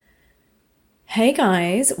Hey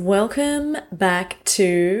guys, welcome back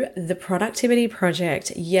to the Productivity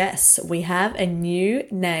Project. Yes, we have a new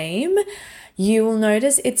name. You will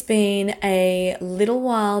notice it's been a little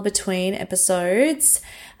while between episodes.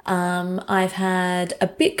 I've had a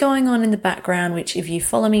bit going on in the background, which if you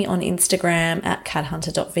follow me on Instagram at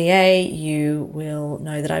cathunter.va, you will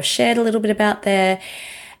know that I've shared a little bit about there.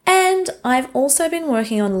 And I've also been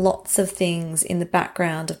working on lots of things in the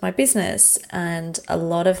background of my business, and a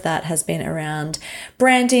lot of that has been around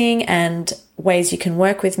branding and ways you can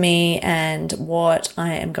work with me and what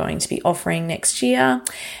I am going to be offering next year.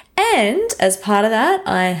 And as part of that,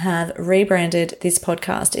 I have rebranded this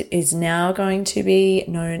podcast. It is now going to be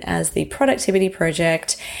known as the Productivity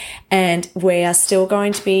Project, and we are still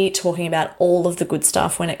going to be talking about all of the good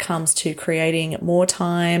stuff when it comes to creating more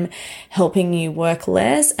time, helping you work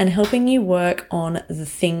less, and helping you work on the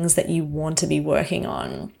things that you want to be working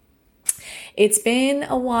on. It's been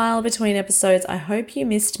a while between episodes. I hope you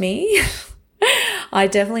missed me. I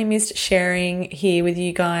definitely missed sharing here with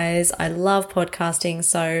you guys. I love podcasting,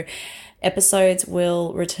 so episodes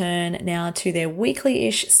will return now to their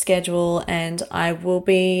weekly-ish schedule, and I will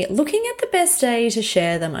be looking at the best day to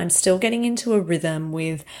share them. I'm still getting into a rhythm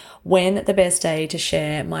with when the best day to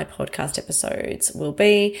share my podcast episodes will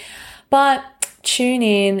be, but tune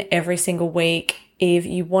in every single week. If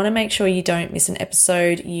you want to make sure you don't miss an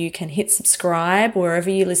episode, you can hit subscribe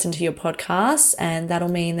wherever you listen to your podcasts, and that'll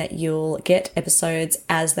mean that you'll get episodes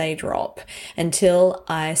as they drop until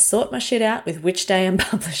I sort my shit out with which day I'm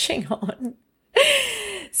publishing on.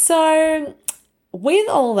 So with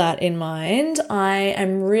all that in mind, I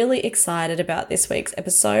am really excited about this week's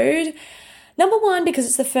episode. Number one, because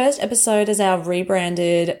it's the first episode as our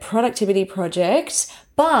rebranded Productivity Project,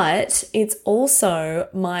 but it's also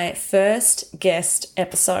my first guest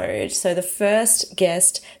episode. So the first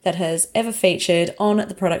guest that has ever featured on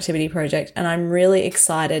the Productivity Project, and I'm really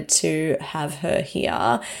excited to have her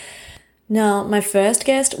here. Now, my first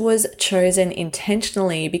guest was chosen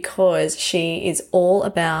intentionally because she is all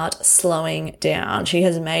about slowing down. She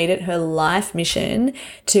has made it her life mission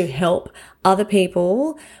to help other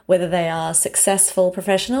people, whether they are successful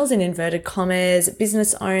professionals in inverted commas,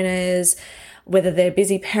 business owners, whether they're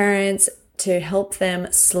busy parents, to help them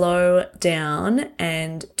slow down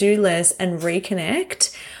and do less and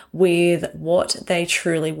reconnect with what they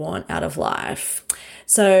truly want out of life.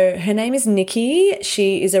 So her name is Nikki.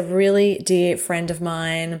 She is a really dear friend of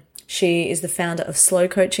mine. She is the founder of Slow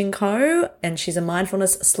Coaching Co., and she's a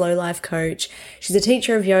mindfulness slow life coach. She's a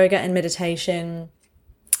teacher of yoga and meditation.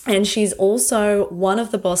 And she's also one of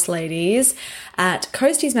the boss ladies at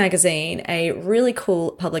Coasties Magazine, a really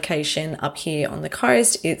cool publication up here on the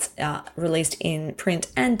coast. It's released in print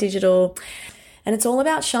and digital. And it's all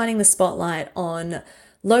about shining the spotlight on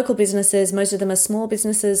local businesses. Most of them are small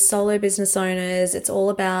businesses, solo business owners. It's all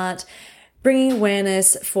about bringing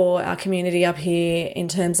awareness for our community up here in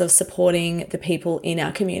terms of supporting the people in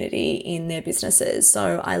our community in their businesses.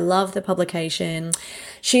 So I love the publication.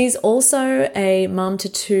 She's also a mum to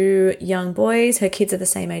two young boys. Her kids are the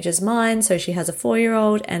same age as mine. So she has a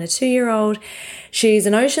 4-year-old and a 2-year-old. She's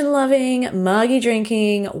an ocean-loving,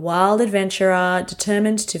 margie-drinking, wild adventurer,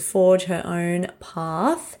 determined to forge her own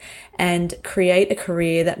path and create a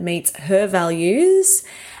career that meets her values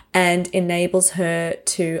and enables her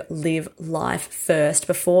to live life first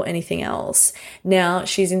before anything else. Now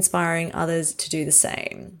she's inspiring others to do the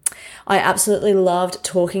same. I absolutely loved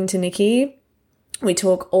talking to Nikki. We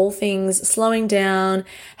talk all things slowing down,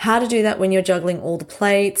 how to do that when you're juggling all the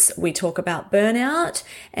plates. We talk about burnout,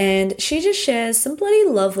 and she just shares some bloody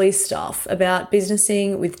lovely stuff about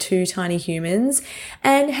businessing with two tiny humans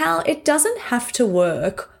and how it doesn't have to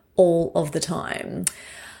work all of the time.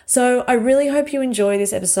 So I really hope you enjoy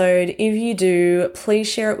this episode. If you do, please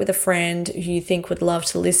share it with a friend who you think would love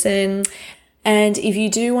to listen. And if you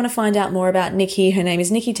do want to find out more about Nikki, her name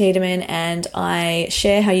is Nikki Tiedemann, and I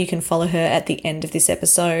share how you can follow her at the end of this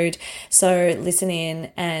episode. So listen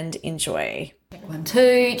in and enjoy. Check 1,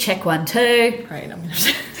 2, check 1, 2. Great, I'm going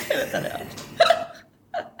to edit that out.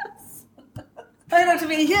 I don't have to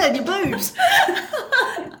be here in your boobs.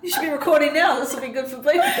 You should be recording now. This will be good for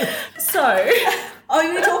people. So, oh,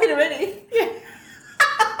 you were talking already? Yeah.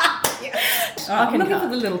 I'm looking for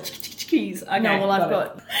the little keys. Okay, no, well, I've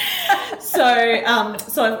got. So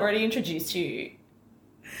I've already introduced you,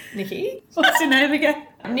 Nikki. What's your name again?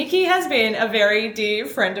 Nikki has been a very dear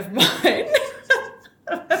friend of mine.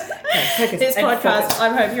 This podcast, I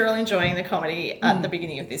hope you're all enjoying the comedy at the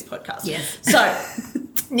beginning of this podcast. Yes. So,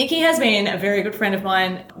 Nikki has been a very good friend of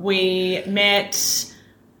mine. We met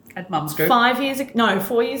at Mum's Group 5 years ago. No,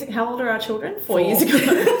 4 years ago. How old are our children? 4 years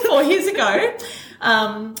ago. 4 years ago.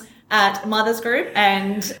 at Mother's Group,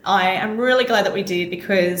 and I am really glad that we did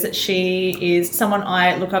because she is someone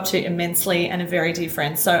I look up to immensely and a very dear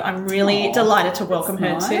friend. So I'm really delighted to welcome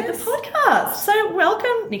her to the podcast. So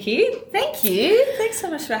welcome, Nikki. Thank you. Thanks so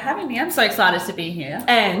much for having me. I'm so excited to be here.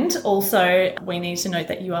 And also, we need to note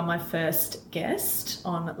that you are my first guest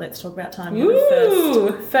on Let's Talk About Time. You're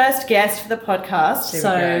the first guest for the podcast.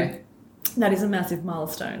 So that is a massive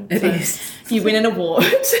milestone. It is. You win an award.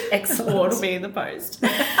 Excellent. Award will be in the post.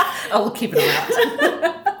 I'll keep it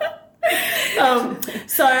around.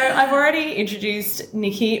 So I've already introduced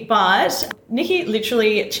Nikki, but Nikki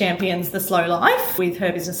literally champions the slow life with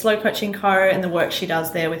her business Slow Coaching Co. and the work she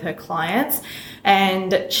does there with her clients.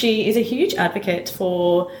 And she is a huge advocate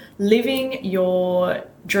for living your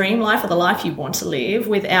dream life or the life you want to live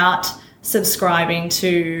without subscribing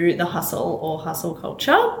to the hustle or hustle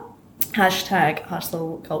culture. Hashtag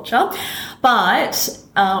hustle culture. But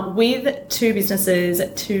with 2 businesses,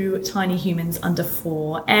 2 tiny humans under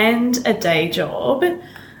 4 and a day job,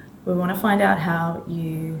 we want to find out how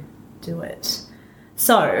you do it.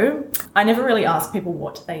 So I never really ask people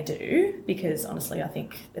what they do because honestly I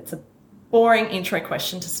think it's a boring intro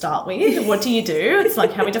question to start with. What do you do? It's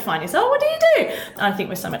like how we define yourself. What do you do? I think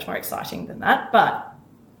we're so much more exciting than that. But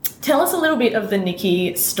tell us a little bit of the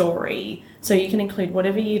Nikki story. So you can include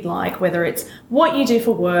whatever you'd like, whether it's what you do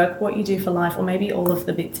for work, what you do for life, or maybe all of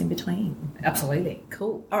the bits in between. Absolutely.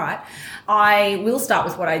 Cool. All right. I will start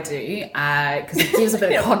with what I do because it gives a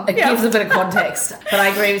bit of gives a bit of context. But I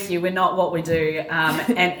agree with you. We're not what we do.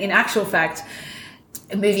 And in actual fact,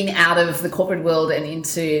 moving out of the corporate world and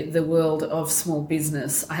into the world of small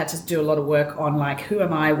business, I had to do a lot of work on like, who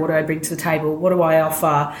am I? What do I bring to the table? What do I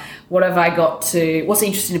offer? What have I got to, what's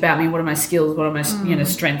interesting about me? What are my skills? What are my,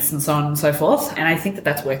 strengths and so on and so forth? And I think that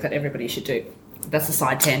that's work that everybody should do. That's a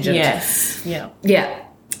side tangent. Yes. Yeah. Yeah.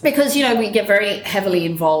 Because, we get very heavily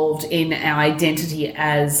involved in our identity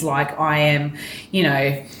as like, I am,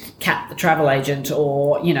 Kat, the travel agent,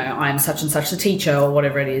 or, I'm such and such a teacher or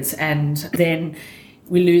whatever it is. And then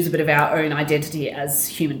we lose a bit of our own identity as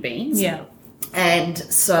human beings. Yeah. And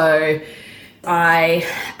so I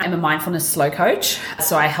am a mindfulness slow coach.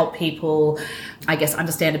 So I help people, I guess,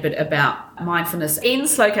 understand a bit about mindfulness. In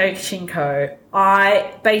Slow Coaching Co.,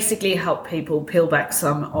 I basically help people peel back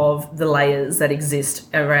some of the layers that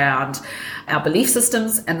exist around our belief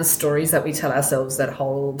systems and the stories that we tell ourselves that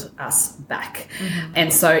hold us back. Mm-hmm.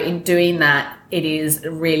 And so in doing that, it is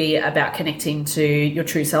really about connecting to your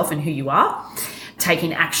true self and who you are,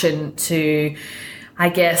 taking action to, I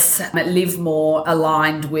guess, live more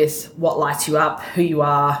aligned with what lights you up, who you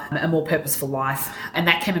are, a more purposeful life. And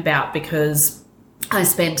that came about because I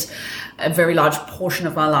spent a very large portion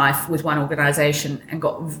of my life with one organisation and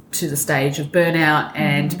got to the stage of burnout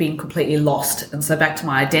and being completely lost. And so back to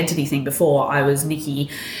my identity thing before, I was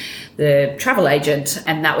Nikki, the travel agent,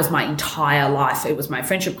 and that was my entire life. It was my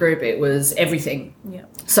friendship group. It was everything. Yeah.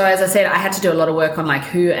 So as I said, I had to do a lot of work on like,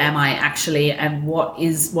 who am I actually, and what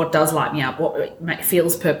does light me up, what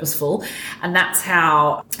feels purposeful. And that's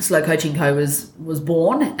how Slow Coaching Co. was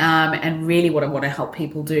born, and really what I want to help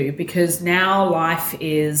people do, because now life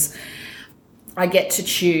is, I get to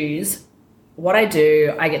choose what I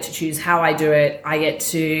do, I get to choose how I do it, I get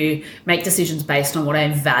to make decisions based on what I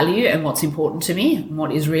value and what's important to me. And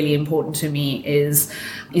what is really important to me is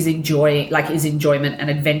enjoyment and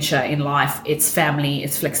adventure in life. It's family,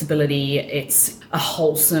 it's flexibility, it's a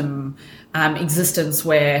wholesome existence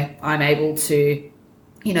where I'm able to,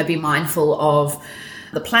 be mindful of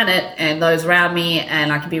the planet and those around me,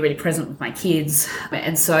 and I can be really present with my kids.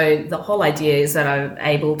 And so the whole idea is that I'm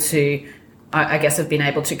able to, I guess I've been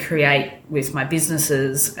able to create with my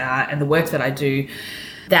businesses and the work that I do,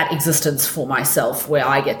 that existence for myself where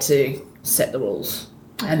I get to set the rules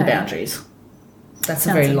and the boundaries. That's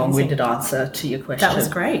a very long-winded answer to your question. That was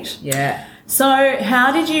great. Yeah. So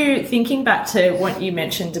how did you, thinking back to what you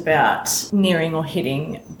mentioned about nearing or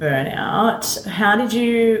hitting burnout, how did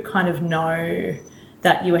you kind of know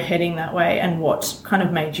that you were heading that way, and what kind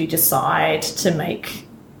of made you decide to make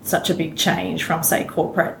such a big change from, say,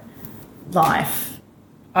 corporate life?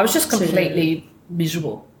 I was just completely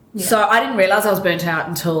miserable. Yeah. So I didn't realise I was burnt out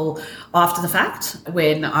until after the fact,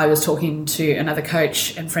 when I was talking to another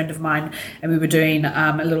coach and friend of mine, and we were doing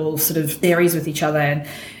a little sort of series with each other, and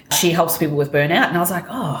she helps people with burnout. And I was like,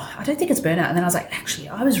 oh, I don't think it's burnout. And then I was like, actually,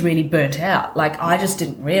 I was really burnt out. Like, I just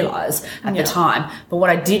didn't realise at the time. But what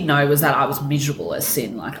I did know was that I was miserable as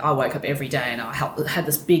sin. Like, I woke up every day and I had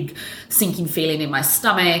this big sinking feeling in my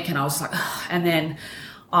stomach, and I was like, oh. And then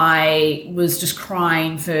I was just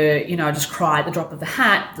crying for, I just cried at the drop of the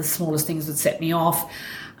hat. The smallest things would set me off.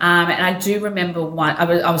 And I do remember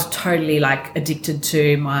I was totally like addicted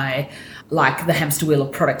to the hamster wheel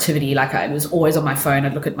of productivity. Like I was always on my phone.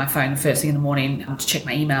 I'd look at my phone first thing in the morning to check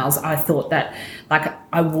my emails. I thought that like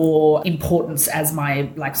I wore importance as my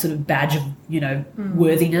like sort of badge of,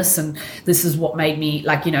 worthiness. And this is what made me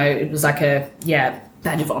like, it was like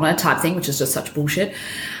badge of honor type thing, which is just such bullshit.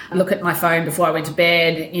 Look at my phone before I went to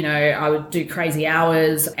bed, I would do crazy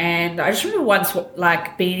hours. And I just remember once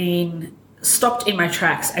like being stopped in my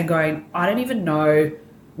tracks and going, I don't even know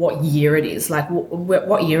what year it is. Like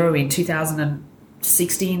what year are we in?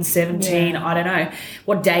 2016, 17? I don't know.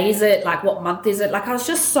 What day is it? Like what month is it? Like I was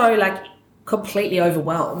just so like completely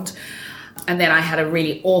overwhelmed. And then I had a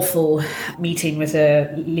really awful meeting with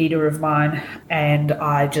a leader of mine, and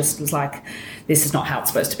I just was like, this is not how it's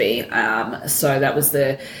supposed to be. So that was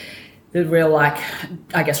the real, like,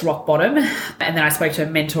 I guess, rock bottom. And then I spoke to a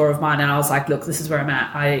mentor of mine, and I was like, look, this is where I'm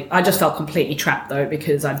at. I just felt completely trapped, though,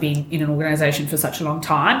 because I'd been in an organisation for such a long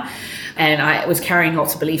time, and I was carrying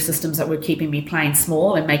lots of belief systems that were keeping me playing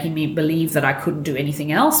small and making me believe that I couldn't do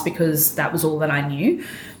anything else because that was all that I knew.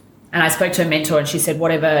 And I spoke to a mentor, and she said,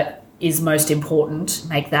 whatever is most important,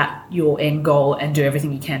 make that your end goal and do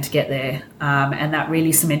everything you can to get there. And that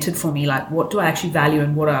really cemented for me, like, what do I actually value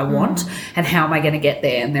and what do I want and how am I going to get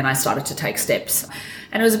there? And then I started to take steps.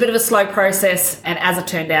 And it was a bit of a slow process. And as it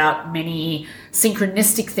turned out, many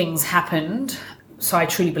synchronistic things happened. So I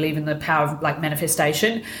truly believe in the power of like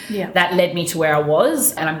manifestation. That led me to where I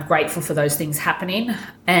was, and I'm grateful for those things happening.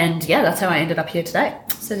 And that's how I ended up here today.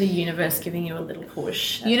 So the universe giving you a little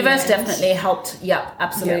push. Universe definitely helped. Yep,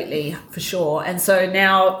 absolutely, for sure. And so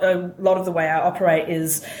now a lot of the way I operate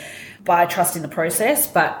is by trusting the process,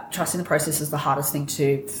 but trusting the process is the hardest thing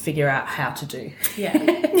to figure out how to do.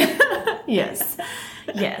 Yes,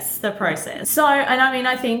 the process. So, and I mean,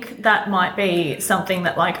 I think that might be something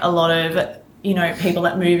that like a lot of people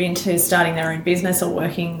that move into starting their own business or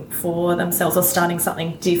working for themselves or starting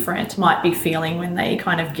something different might be feeling when they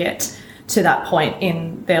kind of get to that point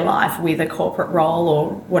in their life with a corporate role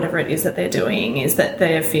or whatever it is that they're doing, is that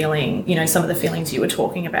they're feeling, some of the feelings you were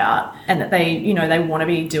talking about, and that they, they want to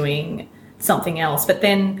be doing something else. But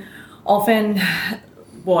then often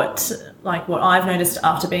what I've noticed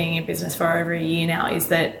after being in business for over a year now is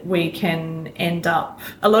that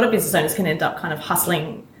a lot of business owners can end up kind of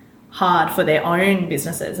hustling hard for their own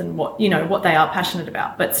businesses and what they are passionate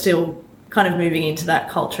about, but still kind of moving into that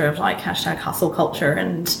culture of like #hustle culture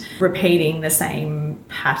and repeating the same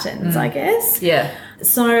patterns, I guess.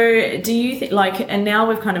 So do you think and now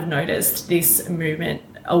we've kind of noticed this movement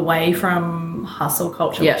away from hustle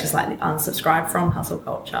culture, which is like the unsubscribe from hustle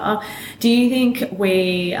culture. Do you think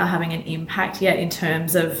we are having an impact yet in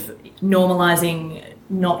terms of normalizing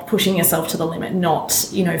not pushing yourself to the limit, not,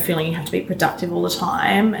 feeling you have to be productive all the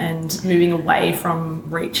time and moving away from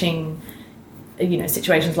reaching,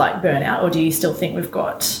 situations like burnout? Or do you still think we've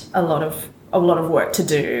got a lot of work to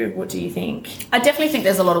do? What do you think? I definitely think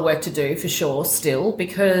there's a lot of work to do for sure still,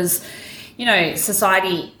 because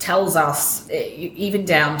society tells us, even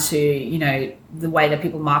down to, the way that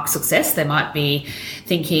people mark success, they might be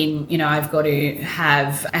thinking, I've got to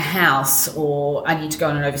have a house, or I need to go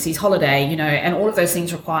on an overseas holiday, and all of those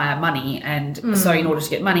things require money. And so in order to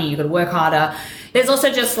get money, you've got to work harder. There's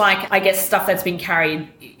also just like, I guess, stuff that's been carried,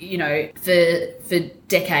 for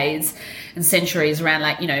decades and centuries around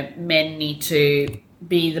like, men need to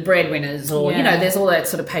be the breadwinners, or there's all that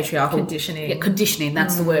sort of patriarchal conditioning,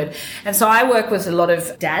 that's the word. And so I work with a lot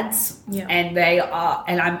of dads, and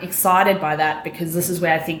I'm excited by that, because this is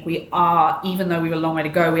where I think we are, even though we have a long way to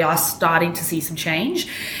go, we are starting to see some change.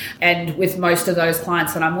 And with most of those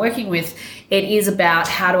clients that I'm working with, it is about,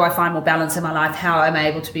 how do I find more balance in my life? How am I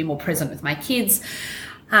able to be more present with my kids?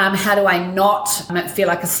 How do I not feel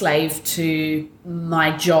like a slave to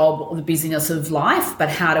my job or the busyness of life, but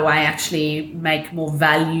how do I actually make more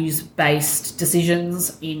values-based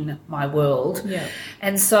decisions in my world?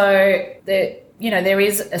 And so there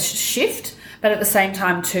is a shift, but at the same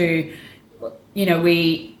time too,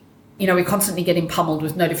 we're constantly getting pummeled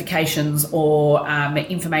with notifications or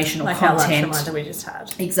information or like content. Like how much reminder we just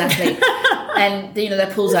had. Exactly. And,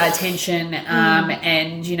 that pulls our attention.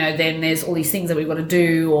 And, then there's all these things that we've got to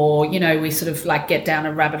do, or, we sort of like get down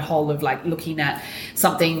a rabbit hole of like looking at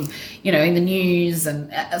something, in the news.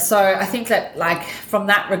 And so I think that like from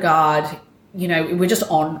that regard, we're just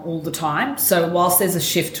on all the time. So whilst there's a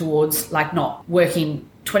shift towards like not working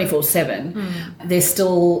 24/7, there's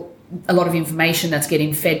still a lot of information that's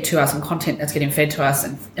getting fed to us and content that's getting fed to us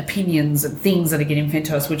and opinions and things that are getting fed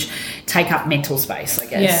to us, which take up mental space, I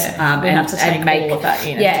guess. We have to take make all of that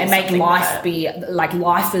in. And make life be like,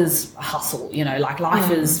 life is hustle, like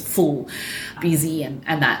life is full, busy and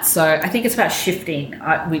that. So I think it's about shifting.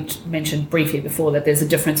 We mentioned briefly before that there's a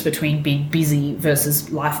difference between being busy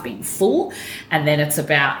versus life being full. And then it's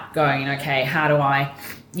about going, okay, how do I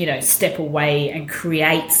step away and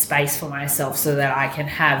create space for myself so that I can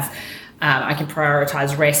have, I can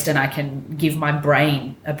prioritize rest and I can give my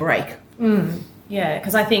brain a break. Yeah,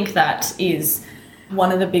 because I think that is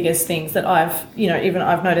one of the biggest things that I've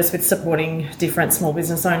noticed with supporting different small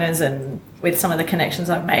business owners and with some of the connections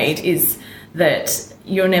I've made is that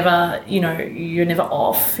you're never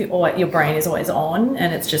off, or your brain is always on,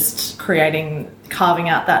 and it's just carving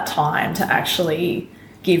out that time to actually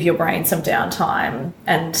give your brain some downtime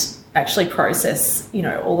and actually process,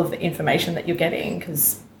 all of the information that you're getting,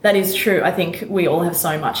 because that is true. I think we all have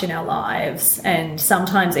so much in our lives, and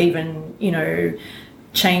sometimes even,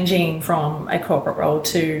 changing from a corporate role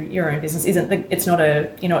to your own business it's not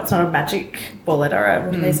a magic bullet or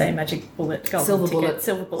what do they say, magic bullet, silver bullet.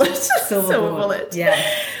 Yeah.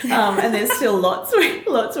 And there's still lots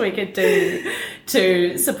we could do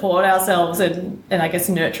to support ourselves and I guess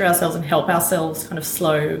nurture ourselves and help ourselves kind of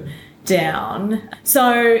slow down.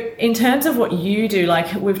 So in terms of what you do,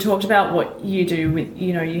 like we've talked about what you do with,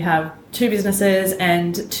 you have 2 businesses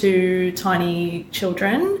and 2 tiny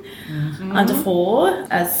children under 4,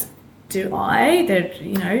 as do I.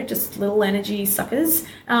 They're, just little energy suckers.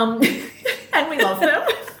 And we love them.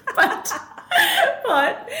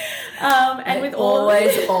 And with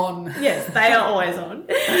always on. Yes, they are always on.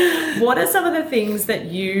 What are some of the things that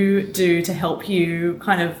you do to help you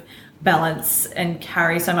kind of balance and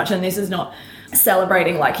carry so much? And this is not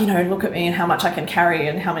celebrating like, look at me and how much I can carry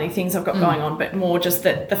and how many things I've got going on, but more just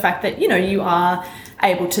that the fact that, you are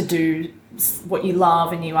able to do what you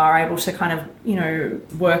love and you are able to kind of,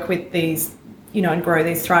 work with these, and grow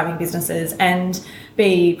these thriving businesses and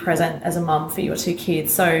be present as a mum for your 2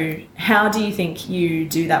 kids. So how do you think you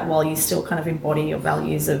do that while you still kind of embody your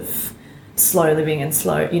values of slow living and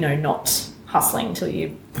slow, not hustling till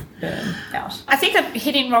you burn out? I think that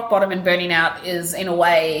hitting rock bottom and burning out is, in a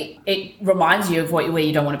way, it reminds you of where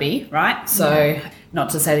you don't want to be, right? So not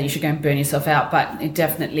to say that you should go and burn yourself out, but it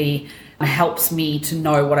definitely helps me to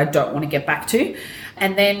know what I don't want to get back to.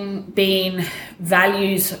 And then being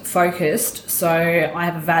values focused. So I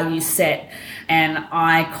have a value set and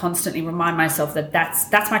I constantly remind myself that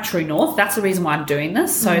that's my true north. That's the reason why I'm doing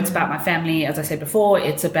this. So it's about my family, as I said before.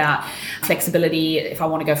 It's about flexibility. If I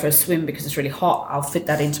want to go for a swim because it's really hot, I'll fit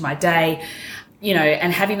that into my day.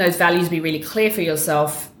 And having those values be really clear for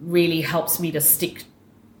yourself really helps me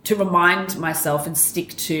to remind myself and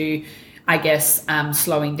stick to, I guess,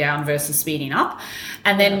 slowing down versus speeding up.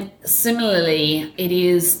 And then similarly, it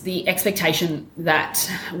is the expectation that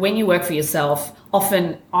when you work for yourself,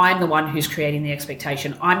 often I'm the one who's creating the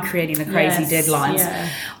expectation. I'm creating the crazy deadlines. Yeah.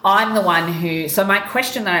 I'm the one so my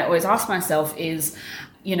question that I always ask myself is,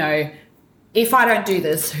 if I don't do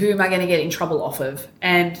this, who am I going to get in trouble off of?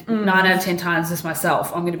 And 9 out of 10 times it's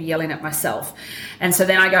myself. I'm going to be yelling at myself. And so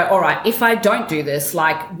then I go, all right, if I don't do this,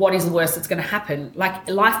 like, what is the worst that's going to happen? Like,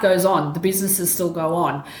 life goes on. The businesses still go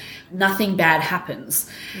on. Nothing bad happens.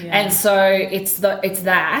 Yeah. And so it's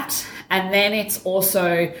that. And then it's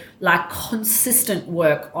also like consistent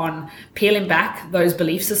work on peeling back those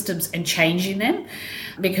belief systems and changing them,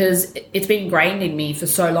 because it's been ingrained in me for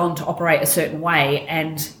so long to operate a certain way,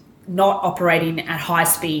 and not operating at high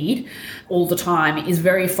speed all the time is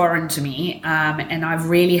very foreign to me. And I've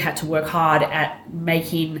really had to work hard at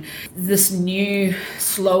making this new,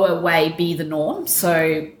 slower way be the norm.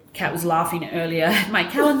 So Kat was laughing earlier at my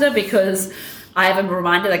calendar because I have a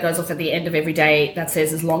reminder that goes off at the end of every day that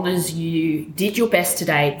says, as long as you did your best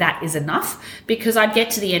today, that is enough. Because I'd get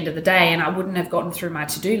to the end of the day and I wouldn't have gotten through my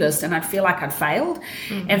to-do list and I'd feel like I'd failed.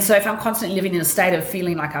 And so if I'm constantly living in a state of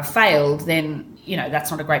feeling like I've failed, then,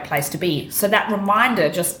 that's not a great place to be. So that reminder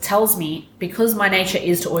just tells me, because my nature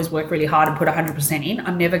is to always work really hard and put 100% in,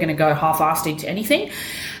 I'm never going to go half-assed into anything.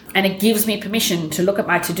 And it gives me permission to look at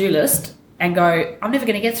my to-do list and go, I'm never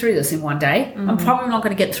going to get through this in one day. I'm probably not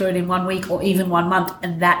going to get through it in 1 week or even 1 month.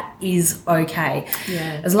 And that is okay.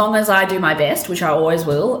 Yeah. As long as I do my best, which I always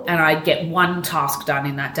will, and I get one task done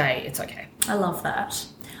in that day, it's okay. I love that.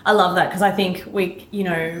 Because I think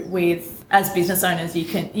as business owners,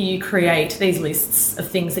 you create these lists of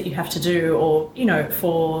things that you have to do or,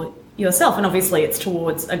 for yourself. And obviously it's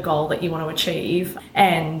towards a goal that you want to achieve.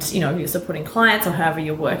 And, if you're supporting clients or however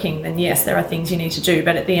you're working, then yes, there are things you need to do.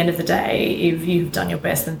 But at the end of the day, if you've done your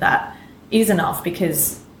best, then that is enough,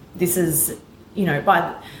 because this is,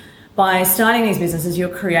 by starting these businesses, you're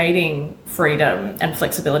creating freedom and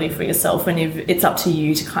flexibility for yourself, and it's up to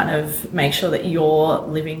you to kind of make sure that you're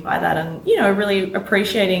living by that, and really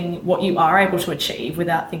appreciating what you are able to achieve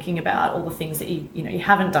without thinking about all the things that you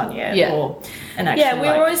haven't done yet.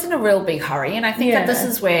 We're always in a real big hurry, and I think that this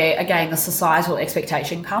is where again the societal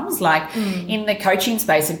expectation comes. Like in the coaching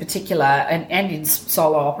space in particular, and in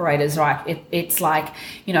solo operators, right? It's like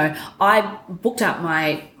I booked out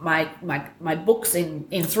my books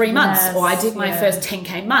in 3 months, or I did my first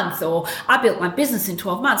 10K month, or I built my business in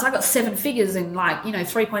 12 months. I got 7 figures in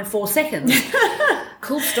 3.4 seconds.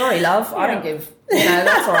 Cool story, love. I don't give,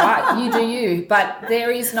 that's all right. You do you. But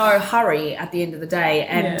there is no hurry at the end of the day.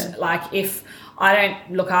 And if I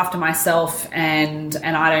don't look after myself and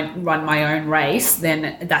I don't run my own race,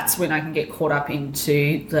 then that's when I can get caught up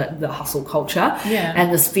into the hustle culture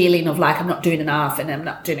and this feeling of I'm not doing enough and I'm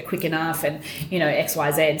not doing it quick enough and, X,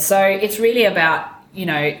 Y, Z. So it's really about,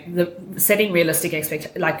 the setting realistic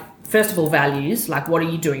expectations, first of all, values, what are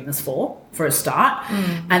you doing this for a start?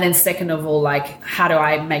 And then second of all, how do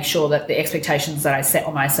I make sure that the expectations that I set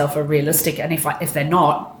on myself are realistic? And if they're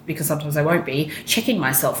not, because sometimes they won't be, checking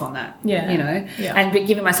myself on that, and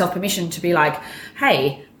giving myself permission to be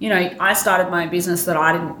hey, I started my business that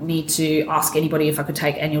I didn't need to ask anybody if I could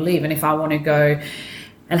take annual leave. And if I want to go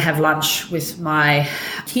and have lunch with my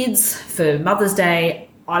kids for Mother's Day,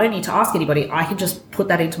 I don't need to ask anybody. I can just put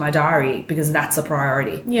that into my diary because that's a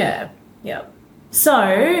priority. Yeah.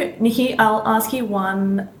 So, Nikki, I'll ask you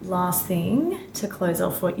one last thing to close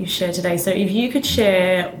off what you shared today. So if you could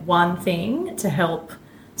share one thing to help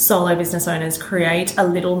solo business owners create a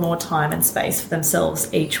little more time and space for themselves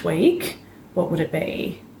each week, what would it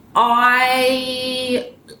be?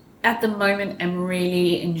 I, at the moment, am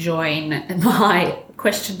really enjoying my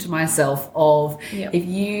question to myself of if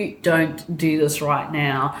you don't do this right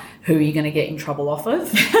now, who are you going to get in trouble off of?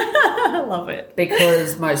 I love it.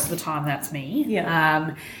 Because most of the time that's me.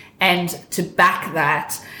 And to back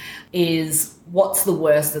that is what's the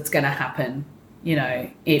worst that's going to happen,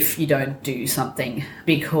 if you don't do something,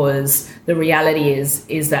 because the reality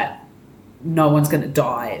is that no one's going to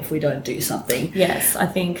die if we don't do something. Yes, I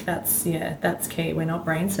think that's key. We're not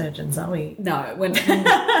brain surgeons, are we? No,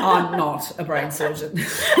 I'm not a brain surgeon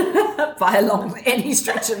by any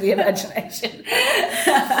stretch of the imagination.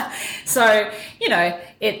 So,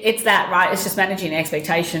 it's that, right? It's just managing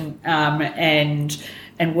expectation and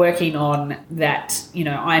working on that,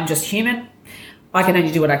 I'm just human. I can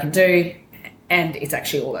only do what I can do, and it's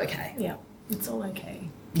actually all okay. Yeah, it's all okay.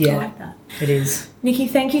 Yeah, I like that. It is. Nikki,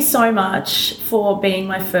 thank you so much for being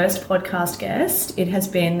my first podcast guest. It has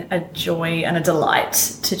been a joy and a delight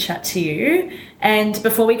to chat to you. And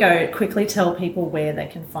before we go, quickly tell people where they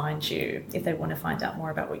can find you if they want to find out more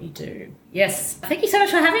about what you do. Yes. Thank you so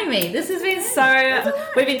much for having me. This has been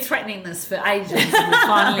we've been threatening this for ages, and we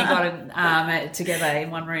finally got it together in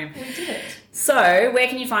one room. We did it. So where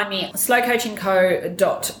can you find me?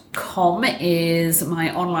 slowcoachingco.com is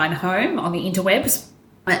my online home on the interwebs.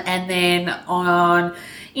 And then on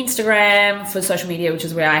Instagram for social media, which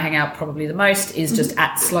is where I hang out probably the most, is just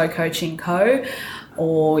at Slow Coaching Co.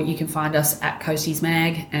 Or you can find us at Coasties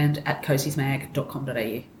Mag and at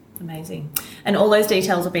coastiesmag.com.au. Amazing. And all those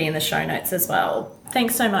details will be in the show notes as well.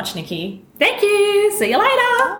 Thanks so much, Nikki. Thank you. See you later.